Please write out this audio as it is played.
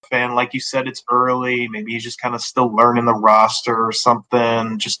and like you said, it's early. Maybe he's just kind of still learning the roster or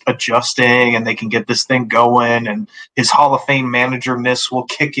something, just adjusting, and they can get this thing going. And his Hall of Fame manager-ness will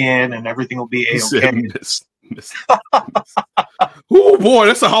kick in, and everything will be A-okay. Miss. Oh boy,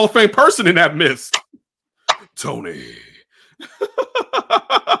 that's a Hall of Fame person in that miss. Tony.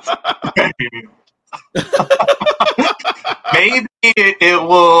 Maybe it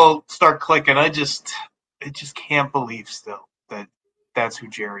will start clicking. I just can't believe still that that's who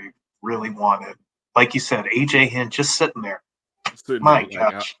Jerry really wanted. Like you said, AJ Hinch just sitting there. My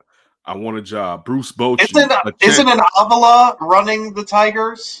gosh. I want a job. Bruce Bochy. Isn't an Avila running the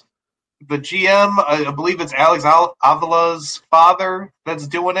Tigers? The GM, I believe it's Alex Avila's father that's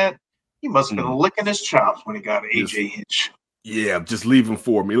doing it. He must have been licking his chops when he got AJ Hinch. Yeah, just leave him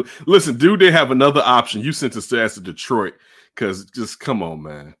for me. Listen, dude, they have another option. You sent us to Detroit because just come on,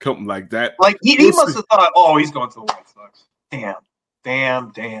 man. Come like that. Like he must have thought, oh, he's going to the White Sox. Damn.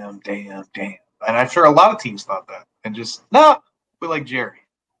 And I'm sure a lot of teams thought that. And just, we like Jerry.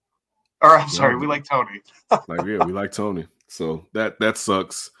 Or I'm sorry, we like Tony. We like Tony. So that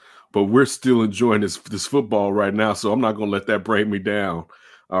sucks. But we're still enjoying this football right now, so I'm not gonna let that bring me down.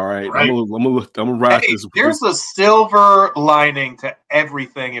 All right. I'm gonna ride this. There's a silver lining to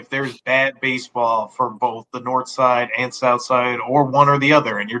everything if there's bad baseball for both the north side and south side, or one or the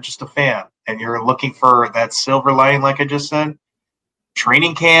other, and you're just a fan and you're looking for that silver lining, like I just said.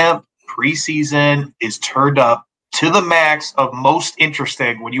 Training camp, preseason is turned up to the max of most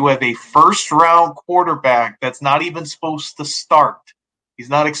interesting when you have a first-round quarterback that's not even supposed to start. He's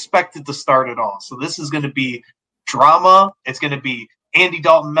not expected to start at all. So this is going to be drama. It's going to be Andy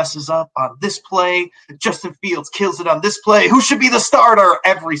Dalton messes up on this play. Justin Fields kills it on this play. Who should be the starter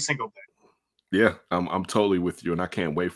every single day? Yeah, I'm totally with you, and I can't wait